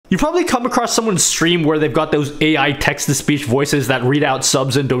You probably come across someone's stream where they've got those AI text-to-speech voices that read out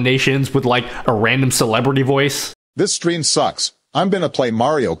subs and donations with like a random celebrity voice. This stream sucks. I'm gonna play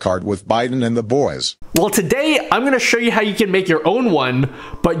Mario Kart with Biden and the boys. Well, today I'm gonna show you how you can make your own one,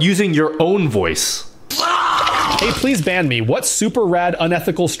 but using your own voice. Hey, please ban me. What super rad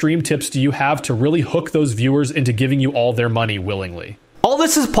unethical stream tips do you have to really hook those viewers into giving you all their money willingly? All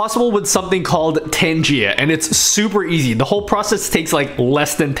this is possible with something called Tangia, and it's super easy. The whole process takes like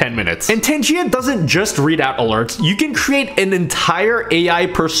less than 10 minutes. And Tangia doesn't just read out alerts. You can create an entire AI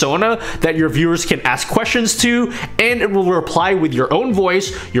persona that your viewers can ask questions to, and it will reply with your own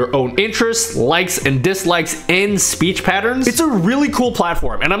voice, your own interests, likes and dislikes, and speech patterns. It's a really cool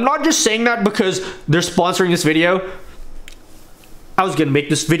platform, and I'm not just saying that because they're sponsoring this video. I was gonna make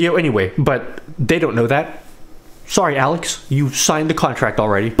this video anyway, but they don't know that. Sorry, Alex, you signed the contract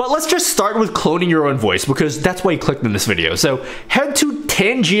already. But let's just start with cloning your own voice because that's why you clicked in this video. So head to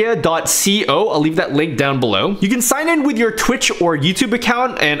tangia.co. I'll leave that link down below. You can sign in with your Twitch or YouTube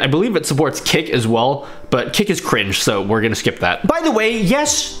account, and I believe it supports Kick as well, but Kick is cringe, so we're gonna skip that. By the way,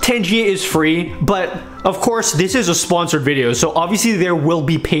 yes, Tangia is free, but of course, this is a sponsored video, so obviously there will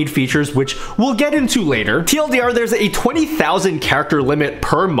be paid features, which we'll get into later. TLDR, there's a 20,000 character limit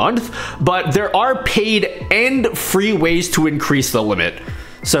per month, but there are paid and free ways to increase the limit.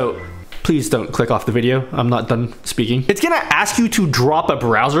 So please don't click off the video. I'm not done speaking. It's gonna ask you to drop a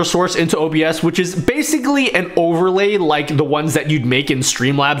browser source into OBS, which is basically an overlay like the ones that you'd make in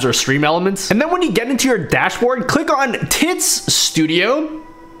Streamlabs or Stream Elements. And then when you get into your dashboard, click on Tits Studio.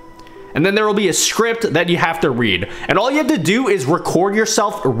 And then there will be a script that you have to read. And all you have to do is record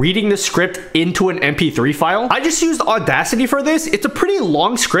yourself reading the script into an MP3 file. I just used Audacity for this. It's a pretty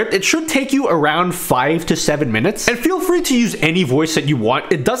long script. It should take you around 5 to 7 minutes. And feel free to use any voice that you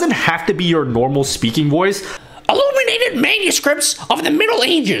want. It doesn't have to be your normal speaking voice. Illuminated manuscripts of the Middle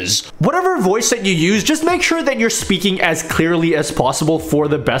Ages. Whatever voice that you use, just make sure that you're speaking as clearly as possible for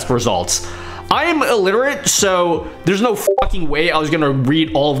the best results. I am illiterate, so there's no fucking way I was gonna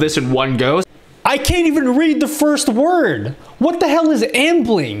read all of this in one go. I can't even read the first word. What the hell is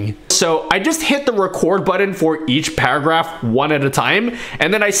ambling? So I just hit the record button for each paragraph one at a time,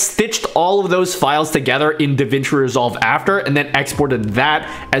 and then I stitched all of those files together in DaVinci Resolve after, and then exported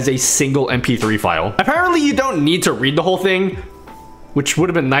that as a single MP3 file. Apparently you don't need to read the whole thing, which would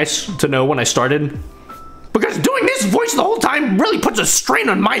have been nice to know when I started, because doing this voice the whole time really puts a strain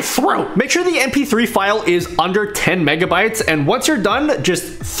on my throat. Make sure the MP3 file is under 10 megabytes, and once you're done,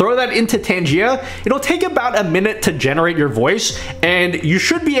 just throw that into Tangia. It'll take about a minute to generate your voice, and you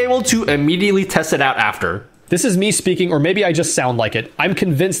should be able to immediately test it out after. This is me speaking, or maybe I just sound like it. I'm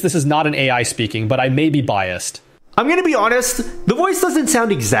convinced this is not an AI speaking, but I may be biased. I'm gonna be honest, the voice doesn't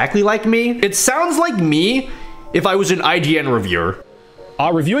sound exactly like me. It sounds like me if I was an IGN reviewer.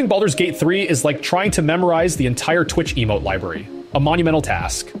 Reviewing Baldur's Gate 3 is like trying to memorize the entire Twitch emote library. A monumental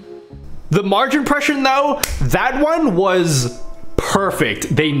task. The Marge impression though, that one was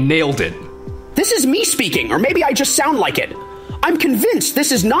perfect. They nailed it. This is me speaking, or maybe I just sound like it. I'm convinced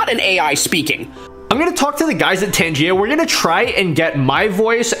this is not an AI speaking. I'm gonna talk to the guys at Tangia. We're gonna try and get my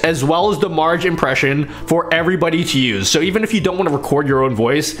voice as well as the Marge impression for everybody to use. So even if you don't want to record your own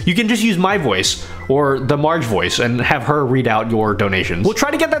voice, you can just use my voice or the Marge voice and have her read out your donations. We'll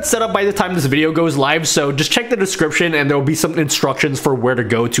try to get that set up by the time this video goes live, so just check the description and there will be some instructions for where to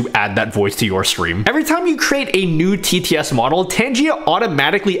go to add that voice to your stream. Every time you create a new TTS model, Tangia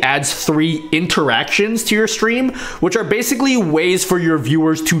automatically adds 3 interactions to your stream, which are basically ways for your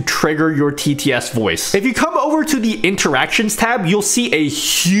viewers to trigger your TTS voice. If you come over to the interactions tab, you'll see a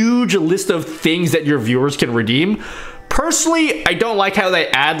huge list of things that your viewers can redeem. Personally, I don't like how they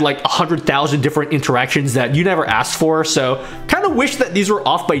add like 100,000 different interactions that you never asked for, so kind of wish that these were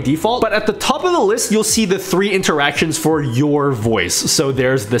off by default. But at the top of the list, you'll see the 3 interactions for your voice. So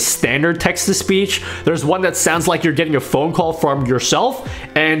there's the standard text-to-speech, there's one that sounds like you're getting a phone call from yourself,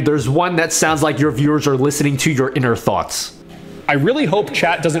 and there's one that sounds like your viewers are listening to your inner thoughts. I really hope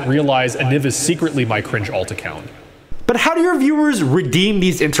chat doesn't realize Aniv is secretly my cringe alt account. But how do your viewers redeem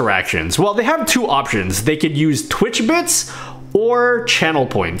these interactions? Well, they have 2 options. They could use Twitch bits or channel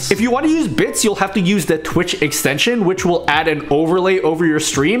points. If you want to use bits, you'll have to use the Twitch extension, which will add an overlay over your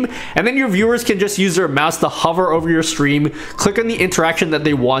stream, and then your viewers can just use their mouse to hover over your stream, click on the interaction that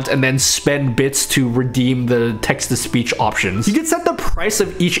they want, and then spend bits to redeem the text-to-speech options. You can set the price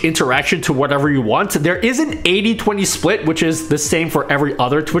of each interaction to whatever you want. There is an 80-20 split, which is the same for every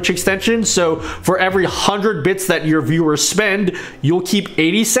other Twitch extension, so for every 100 bits that your viewers spend, you'll keep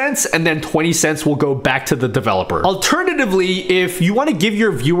 80 cents, and then 20 cents will go back to the developer. Alternatively, lastly, if you want to give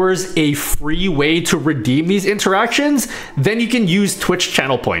your viewers a free way to redeem these interactions, then you can use Twitch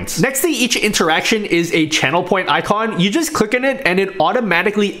channel points. Next to each interaction is a channel point icon. You just click on it and it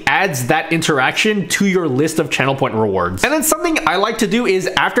automatically adds that interaction to your list of channel point rewards. And then something I like to do is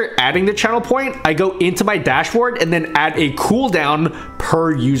after adding the channel point, I go into my dashboard and then add a cooldown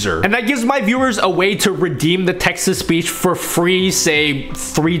per user. And that gives my viewers a way to redeem the text-to-speech for free, say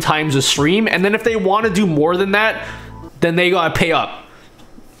 3 times a stream. And then if they want to do more than that, then they gotta pay up.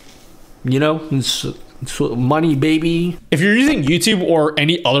 You know, it's money, baby. If you're using YouTube or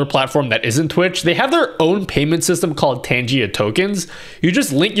any other platform that isn't Twitch, they have their own payment system called Tangia tokens. You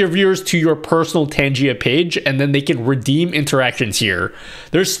just link your viewers to your personal Tangia page and then they can redeem interactions here.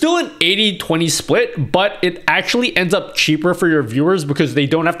 There's still an 80-20 split, but it actually ends up cheaper for your viewers because they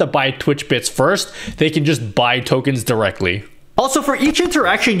don't have to buy Twitch bits first. They can just buy tokens directly. Also, for each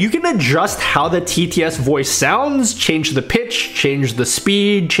interaction, you can adjust how the TTS voice sounds, change the pitch, change the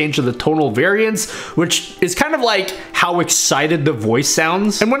speed, change the tonal variance, which is kind of like how excited the voice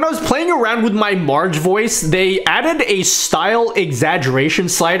sounds. And when I was playing around with my Marge voice, they added a style exaggeration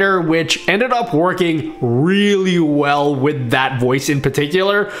slider, which ended up working really well with that voice in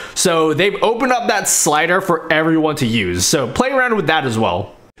particular. So they've opened up that slider for everyone to use. So play around with that as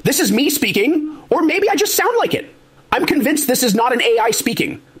well. This is me speaking, or maybe I just sound like it. I'm convinced this is not an AI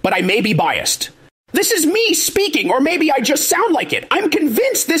speaking, but I may be biased. This is me speaking, or maybe I just sound like it. I'm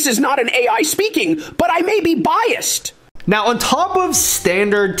convinced this is not an AI speaking, but I may be biased. Now, on top of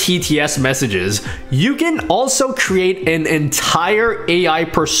standard TTS messages, you can also create an entire AI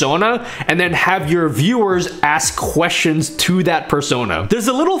persona and then have your viewers ask questions to that persona. There's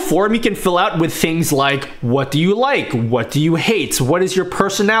a little form you can fill out with things like, what do you like? What do you hate? What is your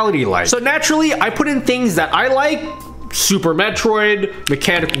personality like? So naturally, I put in things that I like: Super Metroid,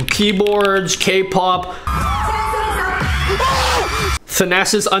 mechanical keyboards, K-pop,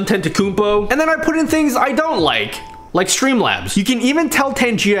 Thanasis Untentakumpo, and then I put in things I don't like Streamlabs. You can even tell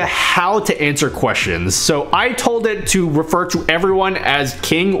Tangia how to answer questions. So I told it to refer to everyone as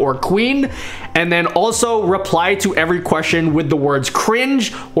king or queen, and then also reply to every question with the words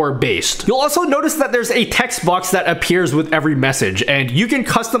cringe or based. You'll also notice that there's a text box that appears with every message, and you can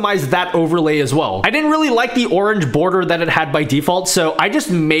customize that overlay as well. I didn't really like the orange border that it had by default, so I just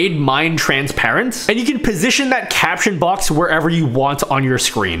made mine transparent, and you can position that caption box wherever you want on your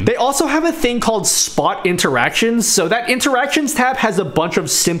screen. They also have a thing called spot interactions. So that interactions tab has a bunch of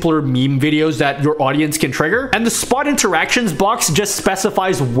simpler meme videos that your audience can trigger, and the spot interactions box just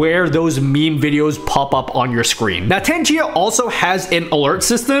specifies where those meme videos pop up on your screen. Now, Tangia also has an alert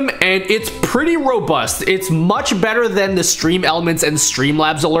system, and it's pretty robust. It's much better than the Stream Elements and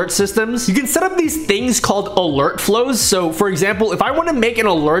Streamlabs alert systems. You can set up these things called alert flows. So for example, if I want to make an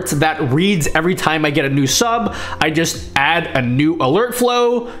alert that reads every time I get a new sub, I just add a new alert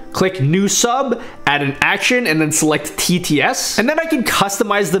flow, click new sub, add an action, and then select TTS. And then I can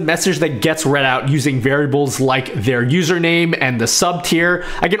customize the message that gets read out using variables like their username and the sub tier.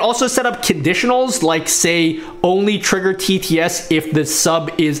 I can also set up conditionals like, say, only trigger TTS if the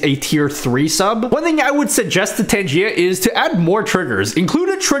sub is a tier 3 sub. One thing I would suggest to Tangia is to add more triggers. Include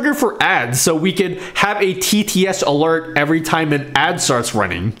a trigger for ads so we could have a TTS alert every time an ad starts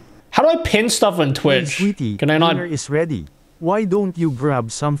running. How do I pin stuff on Twitch? Hey, sweetie, can I not? dinner is ready. Why don't you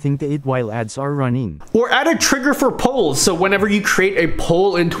grab something to eat while ads are running? Or add a trigger for polls, so whenever you create a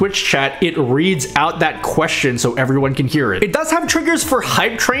poll in Twitch chat, it reads out that question so everyone can hear it. It does have triggers for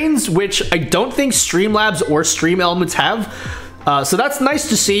hype trains, which I don't think Streamlabs or Stream Elements have. So that's nice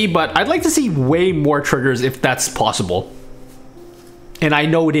to see, but I'd like to see way more triggers if that's possible. And I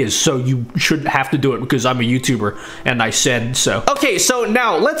know it is, so you should have to do it because I'm a YouTuber and I said so. Okay, so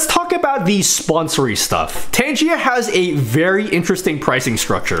now let's talk about the sponsory stuff. Tangia has a very interesting pricing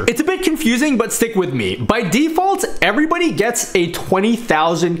structure. It's a bit confusing, but stick with me. By default, everybody gets a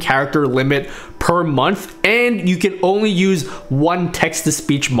 20,000 character limit per month, and you can only use one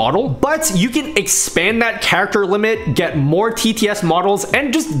text-to-speech model, but you can expand that character limit, get more TTS models,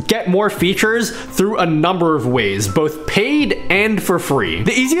 and just get more features through a number of ways, both paid and for free.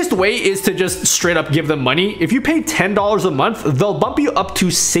 The easiest way is to just straight up give them money. If you pay $10 a month, they'll bump you up to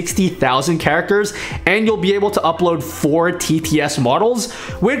 60,000 characters, and you'll be able to upload 4 TTS models,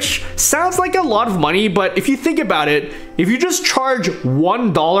 which sounds like a lot of money, but if you think about it, if you just charge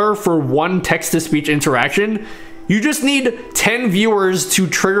 $1 for one text-to-speech interaction, you just need 10 viewers to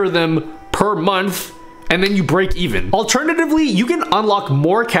trigger them per month, and then you break even. Alternatively, you can unlock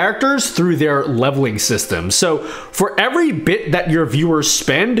more characters through their leveling system. So for every bit that your viewers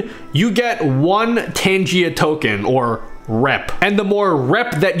spend, you get 1 Tangia token, or rep. And the more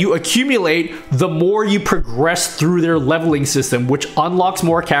rep that you accumulate, the more you progress through their leveling system, which unlocks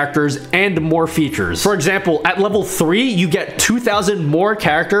more characters and more features. For example, at level 3, you get 2,000 more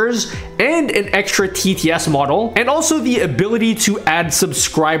characters and an extra TTS model, and also the ability to add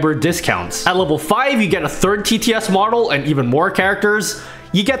subscriber discounts. At level 5, you get a third TTS model and even more characters.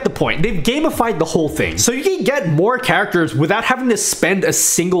 You get the point. They've gamified the whole thing. So you can get more characters without having to spend a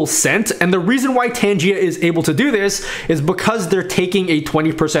single cent. And the reason why Tangia is able to do this is because they're taking a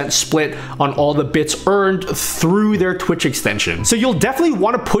 20% split on all the bits earned through their Twitch extension. So you'll definitely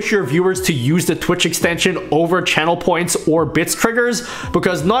want to push your viewers to use the Twitch extension over channel points or bits triggers,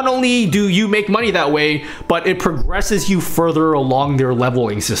 because not only do you make money that way, but it progresses you further along their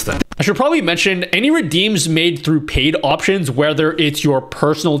leveling system. I should probably mention any redeems made through paid options, whether it's your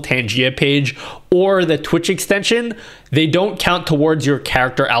personal Tangia page or the Twitch extension, they don't count towards your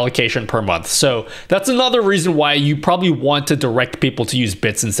character allocation per month. So that's another reason why you probably want to direct people to use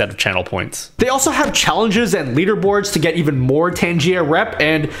bits instead of channel points. They also have challenges and leaderboards to get even more Tangia rep,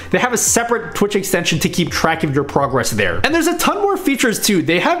 and they have a separate Twitch extension to keep track of your progress there. And there's a ton more features too.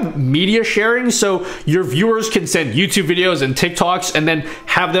 They have media sharing, so your viewers can send YouTube videos and TikToks and then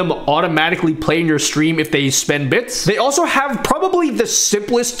have them automatically play in your stream if they spend bits. They also have probably the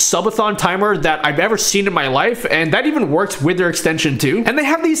simplest subathon timer that I've ever seen in my life, and that even works with their extension too. And they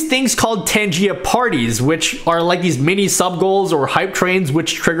have these things called Tangia parties, which are like these mini sub goals or hype trains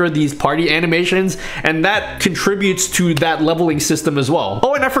which trigger these party animations, and that contributes to that leveling system as well.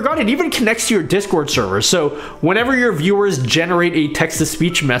 Oh, and I forgot, it even connects to your Discord server. So whenever your viewers generate a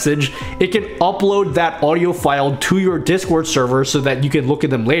text-to-speech message, it can upload that audio file to your Discord server so that you can look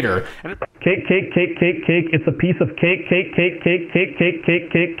at them later. Cake, cake, cake, cake, cake. It's a piece of cake, cake, cake, cake, cake, cake,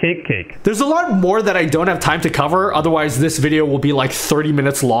 cake, cake, cake, cake. There's a lot more that I don't have time to cover, otherwise this video will be like 30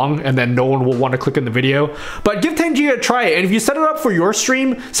 minutes long and then no one will want to click on the video. But give Tangia a try, and if you set it up for your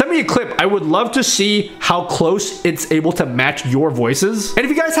stream, send me a clip. I would love to see how close it's able to match your voices. And if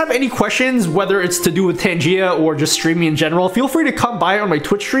you guys have any questions, whether it's to do with Tangia or just streaming in general, feel free to come by on my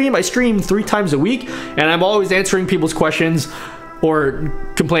Twitch stream. I stream 3 times a week, and I'm always answering people's questions or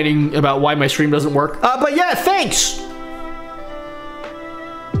complaining about why my stream doesn't work. But yeah, thanks!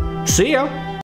 See ya!